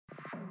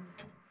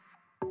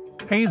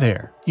Hey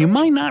there, you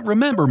might not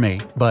remember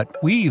me,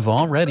 but we've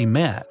already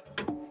met.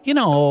 You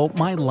know,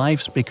 my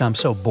life's become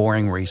so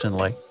boring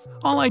recently.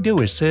 All I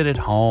do is sit at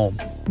home.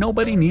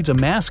 Nobody needs a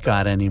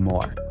mascot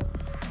anymore.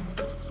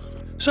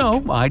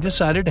 So I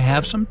decided to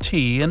have some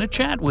tea and a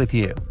chat with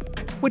you.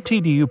 What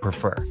tea do you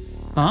prefer?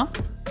 Huh?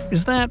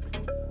 Is that…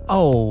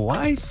 Oh,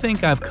 I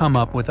think I've come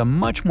up with a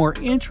much more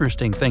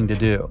interesting thing to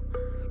do.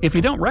 If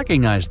you don't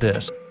recognize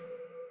this,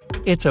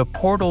 it's a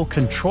portal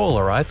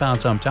controller I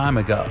found some time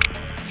ago.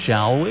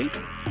 Shall we?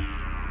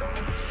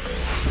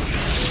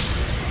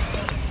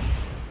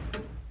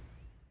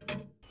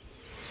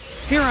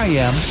 Here I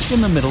am, in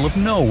the middle of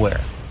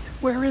nowhere.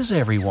 Where is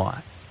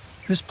everyone?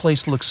 This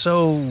place looks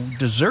so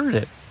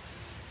deserted.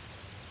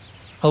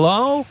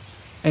 Hello?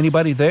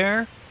 Anybody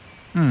there?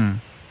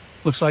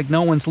 Looks like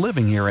no one's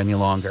living here any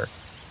longer.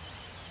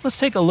 Let's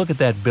take a look at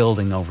that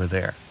building over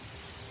there.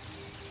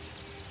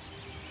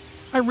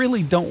 I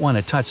really don't want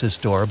to touch this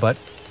door, but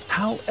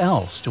how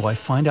else do I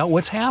find out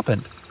what's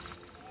happened?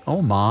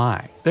 Oh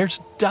my, there's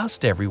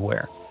dust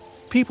everywhere.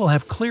 People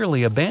have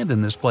clearly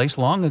abandoned this place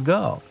long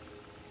ago.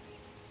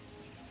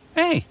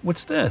 Hey,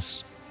 what's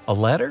this? A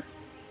letter?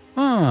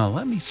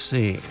 Let me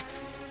see.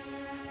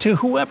 To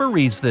whoever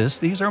reads this,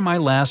 these are my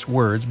last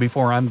words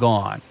before I'm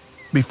gone.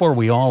 Before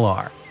we all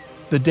are.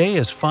 The day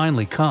has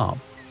finally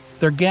come.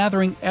 They're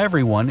gathering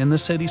everyone in the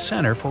city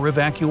center for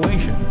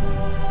evacuation.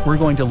 We're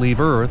going to leave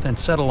Earth and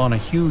settle on a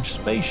huge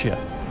spaceship.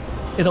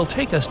 It'll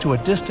take us to a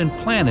distant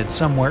planet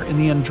somewhere in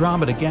the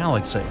Andromeda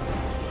Galaxy.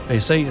 They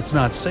say it's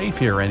not safe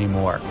here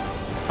anymore.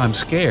 I'm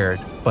scared,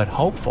 but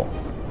hopeful.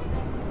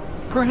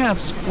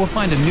 Perhaps we'll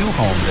find a new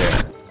home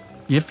there.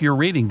 If you're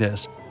reading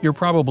this, you're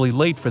probably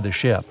late for the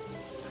ship.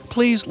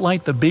 Please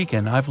light the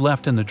beacon I've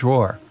left in the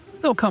drawer.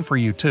 They'll come for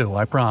you too,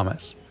 I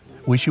promise.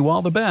 Wish you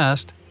all the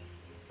best.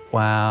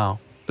 Wow,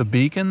 the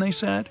beacon, they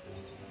said?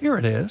 Here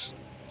it is.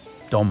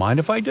 Don't mind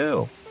if I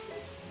do.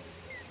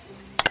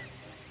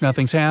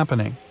 Nothing's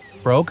happening.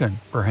 Broken,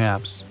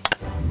 perhaps.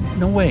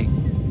 No, wait.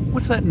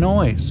 What's that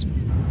noise?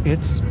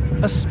 It's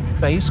a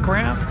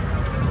spacecraft?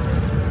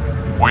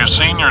 We've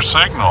seen your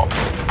signal.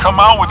 Come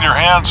out with your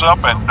hands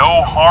up and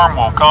no harm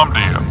will come to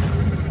you.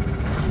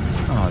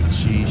 Oh,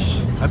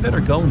 jeez. I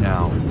better go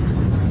now.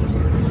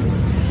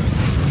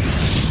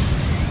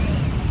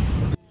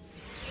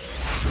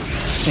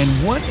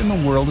 And what in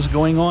the world is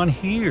going on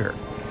here?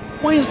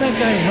 Why is that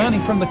guy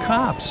running from the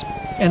cops?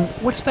 And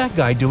what's that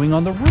guy doing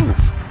on the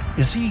roof?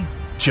 Is he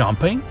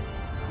jumping?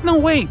 No,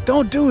 wait,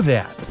 don't do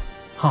that.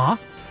 Huh?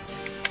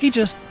 He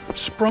just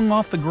sprung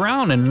off the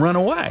ground and run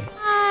away.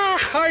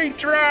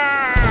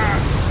 Hydra!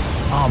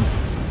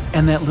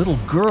 And that little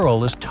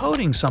girl is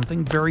toting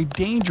something very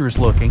dangerous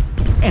looking,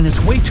 and it's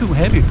way too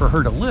heavy for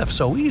her to lift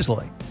so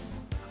easily.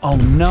 Oh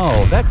no,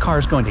 that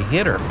car's going to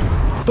hit her.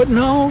 But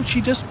no,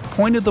 she just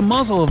pointed the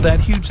muzzle of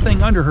that huge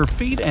thing under her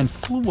feet and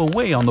flew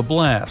away on the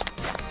blast.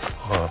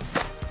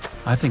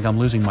 I think I'm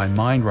losing my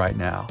mind right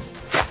now.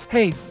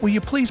 Hey, will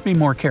you please be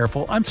more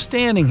careful? I'm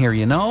standing here,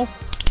 you know?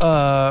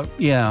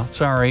 Yeah,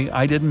 sorry,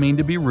 I didn't mean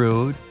to be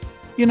rude.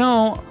 You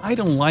know, I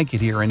don't like it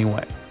here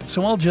anyway,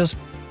 so I'll just…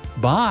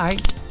 bye.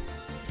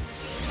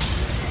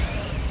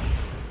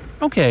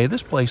 Okay,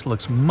 this place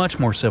looks much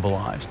more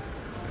civilized.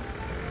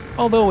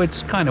 Although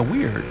it's kind of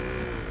weird.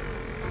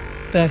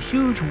 That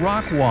huge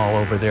rock wall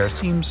over there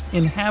seems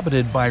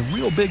inhabited by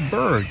real big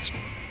birds,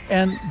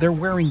 and they're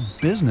wearing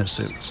business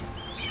suits.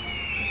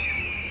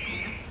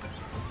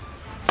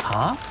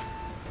 Huh?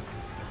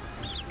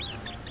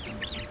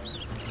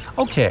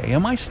 Okay,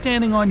 am I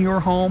standing on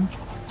your home?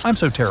 I'm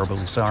so terribly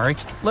sorry.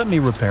 Let me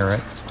repair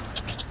it.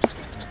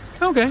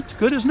 Okay,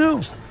 good as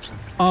new.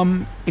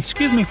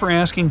 Excuse me for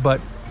asking,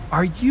 but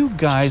are you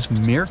guys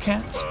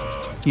meerkats?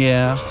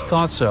 Yeah,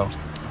 thought so.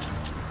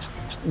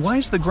 Why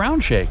is the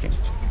ground shaking?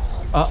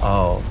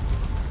 Uh-oh.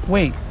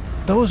 Wait,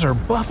 those are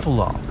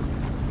buffalo.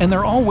 And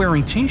they're all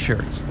wearing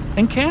t-shirts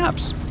and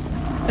caps.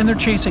 And they're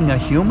chasing a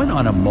human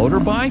on a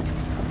motorbike?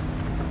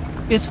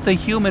 It's the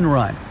human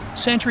run.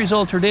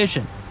 Centuries-old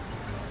tradition.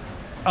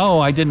 Oh,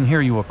 I didn't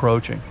hear you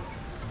approaching.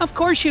 Of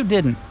course you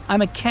didn't.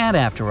 I'm a cat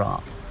after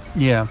all.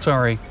 Yeah,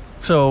 sorry.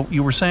 So,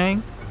 you were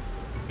saying?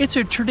 It's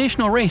a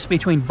traditional race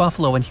between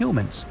buffalo and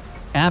humans.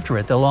 After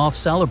it, they'll all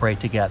celebrate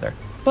together.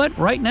 But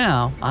right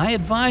now, I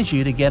advise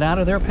you to get out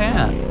of their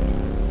path.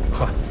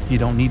 You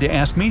don't need to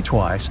ask me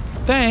twice.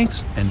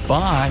 Thanks, and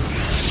bye.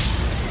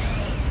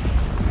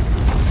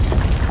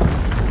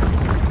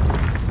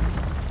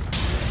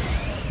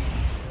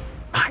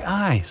 My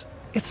eyes.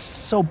 It's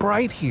so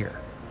bright here.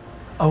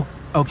 Oh,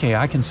 okay,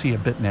 I can see a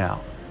bit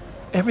now.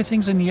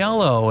 Everything's in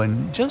yellow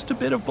and just a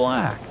bit of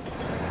black.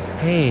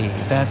 Hey,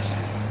 that's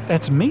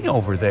me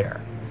over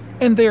there.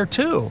 And there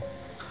too.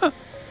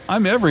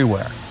 I'm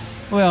everywhere.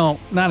 Well,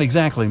 not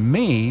exactly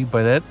me,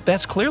 but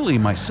that's clearly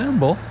my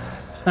symbol.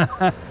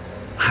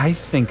 I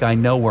think I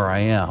know where I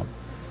am.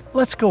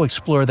 Let's go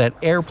explore that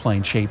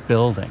airplane-shaped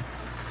building.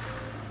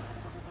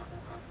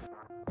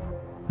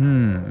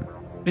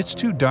 It's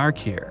too dark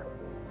here.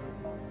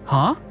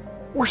 Huh?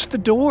 Where's the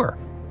door?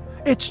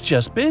 It's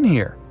just been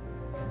here.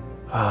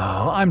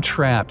 Oh, I'm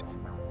trapped.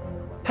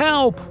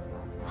 Help!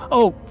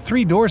 Oh,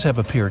 3 doors have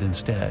appeared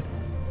instead.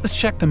 Let's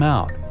check them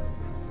out.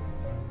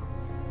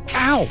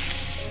 Ow!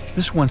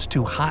 This one's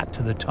too hot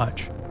to the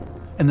touch.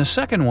 And the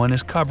second one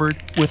is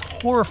covered with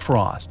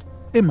hoarfrost.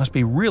 It must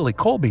be really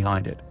cold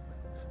behind it.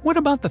 What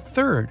about the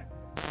third?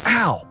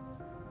 Ow!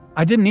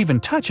 I didn't even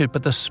touch it,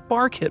 but the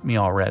spark hit me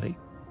already.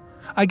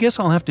 I guess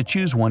I'll have to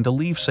choose one to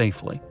leave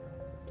safely.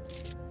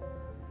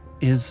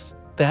 Is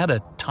that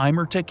a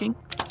timer ticking?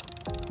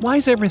 Why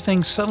is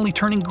everything suddenly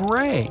turning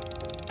gray?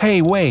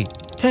 Hey, wait,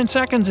 10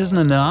 seconds isn't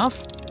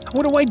enough?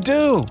 What do I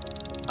do?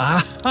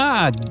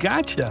 Aha,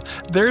 gotcha.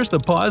 There's the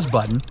pause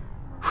button.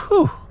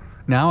 Whew,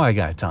 now I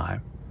got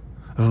time.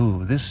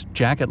 Ooh, this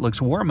jacket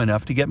looks warm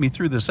enough to get me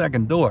through the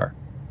second door.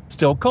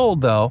 Still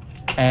cold though,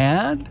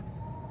 and…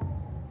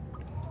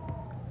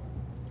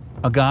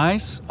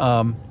 guys,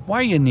 why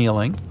are you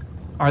kneeling?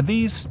 Are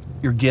these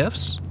your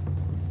gifts?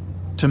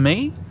 To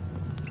me?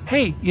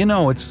 Hey, you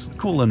know it's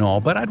cool and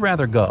all, but I'd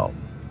rather go.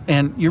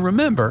 And you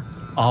remember,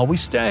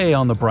 always stay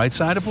on the bright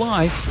side of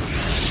life.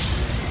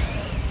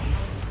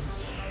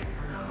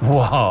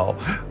 Whoa,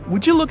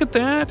 would you look at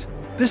that?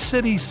 This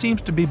city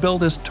seems to be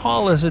built as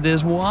tall as it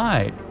is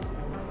wide.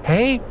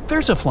 Hey,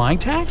 there's a flying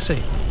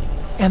taxi.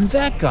 And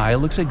that guy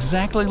looks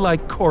exactly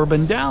like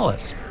Corbin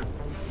Dallas.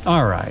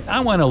 Alright,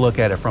 I want to look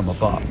at it from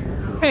above.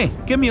 Hey,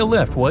 give me a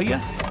lift, will ya?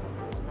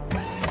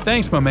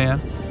 Thanks, my man.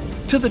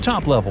 To the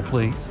top level,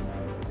 please.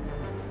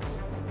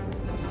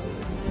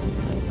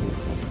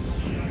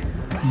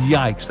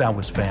 Yikes, that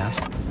was fast.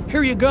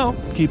 Here you go,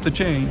 keep the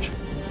change.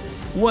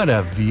 What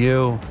a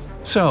view.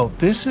 So,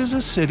 this is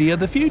a city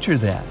of the future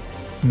then.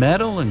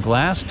 Metal and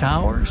glass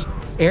towers,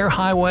 air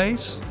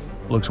highways.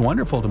 Looks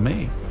wonderful to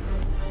me.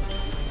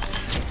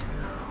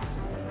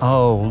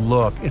 Oh,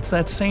 look, it's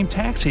that same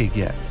taxi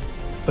again.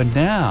 But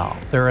now,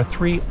 there are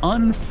 3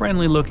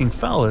 unfriendly-looking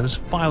fellas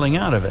filing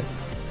out of it.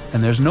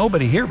 And there's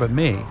nobody here but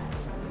me.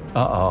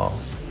 Uh-oh,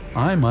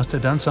 I must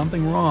have done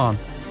something wrong.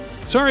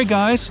 Sorry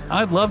guys,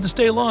 I'd love to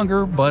stay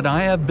longer, but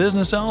I have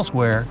business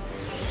elsewhere.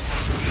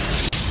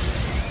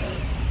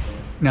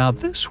 Now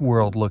this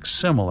world looks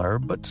similar,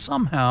 but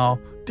somehow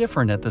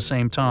different at the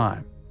same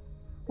time.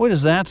 What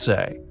does that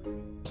say?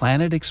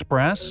 Planet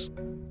Express?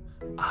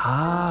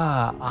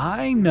 Ah,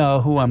 I know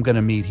who I'm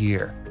gonna meet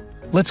here.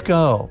 Let's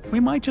go. We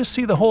might just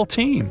see the whole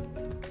team.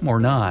 Or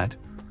not.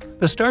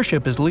 The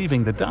starship is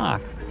leaving the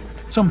dock.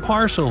 Some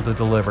parcel to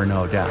deliver,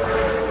 no doubt.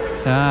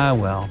 Ah,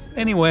 well.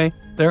 Anyway,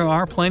 there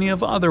are plenty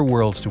of other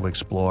worlds to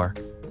explore.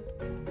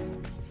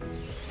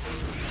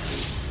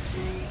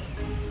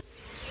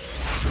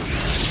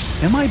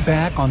 Am I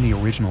back on the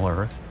original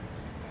Earth?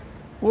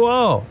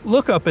 Whoa,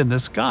 look up in the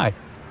sky.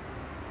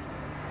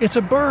 It's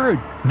a bird.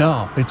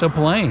 No, it's a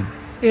plane.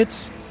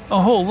 It's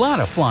a whole lot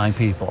of flying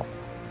people.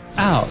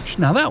 Ouch,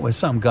 now that was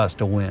some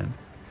gust of wind.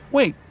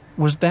 Wait,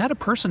 was that a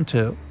person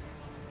too?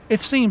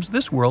 It seems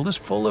this world is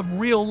full of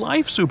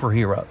real-life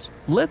superheroes.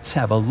 Let's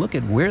have a look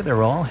at where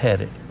they're all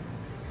headed.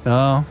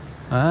 Oh,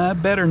 I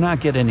better not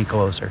get any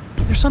closer.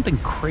 There's something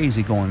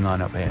crazy going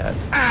on up ahead.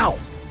 Ow!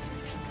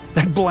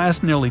 That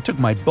blast nearly took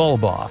my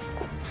bulb off.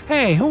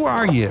 Hey, who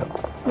are you?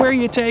 Where are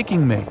you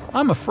taking me?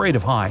 I'm afraid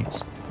of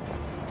heights.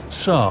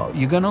 So,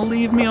 you gonna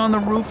leave me on the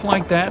roof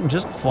like that and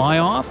just fly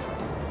off?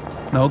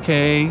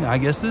 Okay, I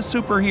guess this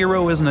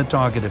superhero isn't a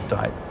talkative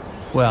type.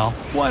 Well,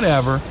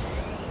 whatever.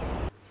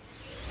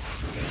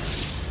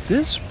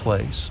 This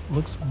place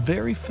looks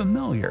very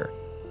familiar.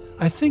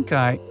 I think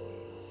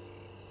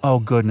Oh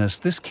goodness,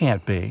 this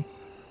can't be.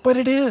 But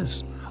it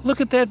is. Look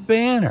at that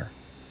banner.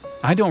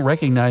 I don't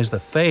recognize the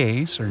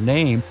face or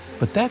name,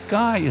 but that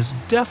guy is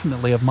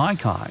definitely of my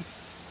kind.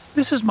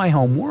 This is my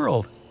home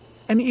world,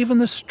 and even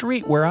the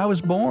street where I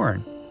was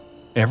born.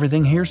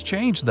 Everything here's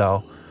changed,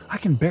 though. I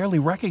can barely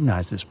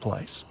recognize this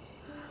place.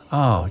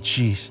 Oh,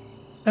 geez,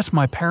 that's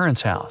my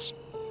parents' house.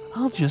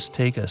 I'll just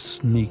take a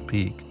sneak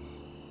peek.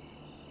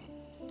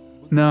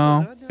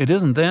 No, it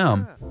isn't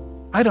them.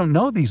 I don't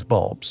know these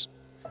bulbs.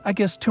 I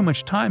guess too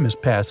much time has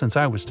passed since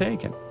I was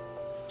taken.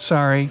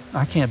 Sorry,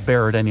 I can't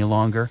bear it any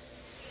longer.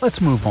 Let's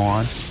move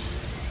on.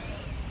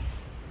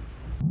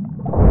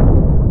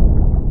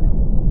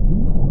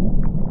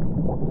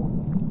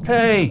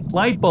 Hey,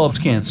 light bulbs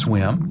can't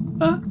swim.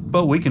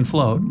 But we can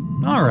float.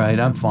 Alright,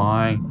 I'm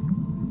fine.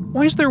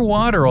 Why is there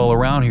water all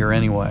around here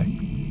anyway?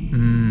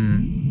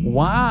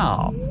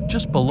 Wow.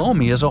 Just below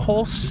me is a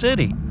whole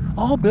city,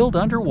 all built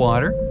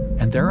underwater,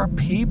 and there are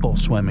people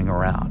swimming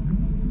around.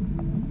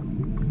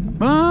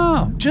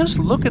 Oh, just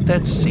look at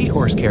that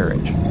seahorse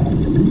carriage.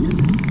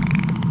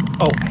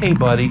 Oh, hey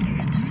buddy.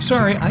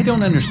 Sorry, I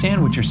don't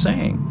understand what you're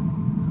saying.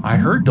 I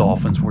heard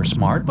dolphins were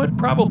smart, but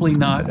probably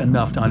not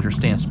enough to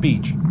understand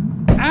speech.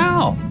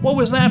 Ow! What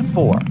was that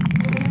for?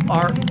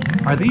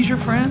 Are these your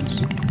friends?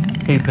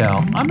 Hey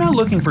pal, I'm not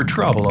looking for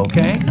trouble,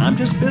 okay? I'm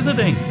just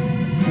visiting.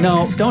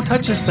 No, don't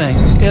touch this thing.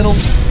 It'll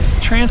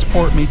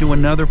transport me to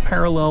another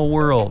parallel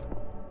world.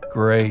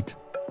 Great.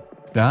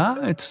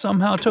 It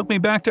somehow took me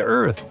back to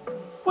Earth.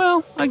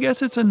 Well, I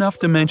guess it's enough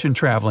dimension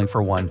traveling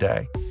for one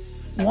day.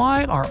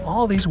 Why are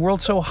all these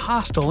worlds so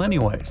hostile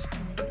anyways?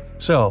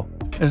 So,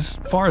 As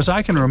far as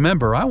I can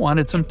remember, I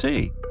wanted some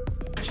tea.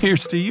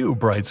 Here's to you,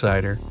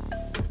 Brightsider.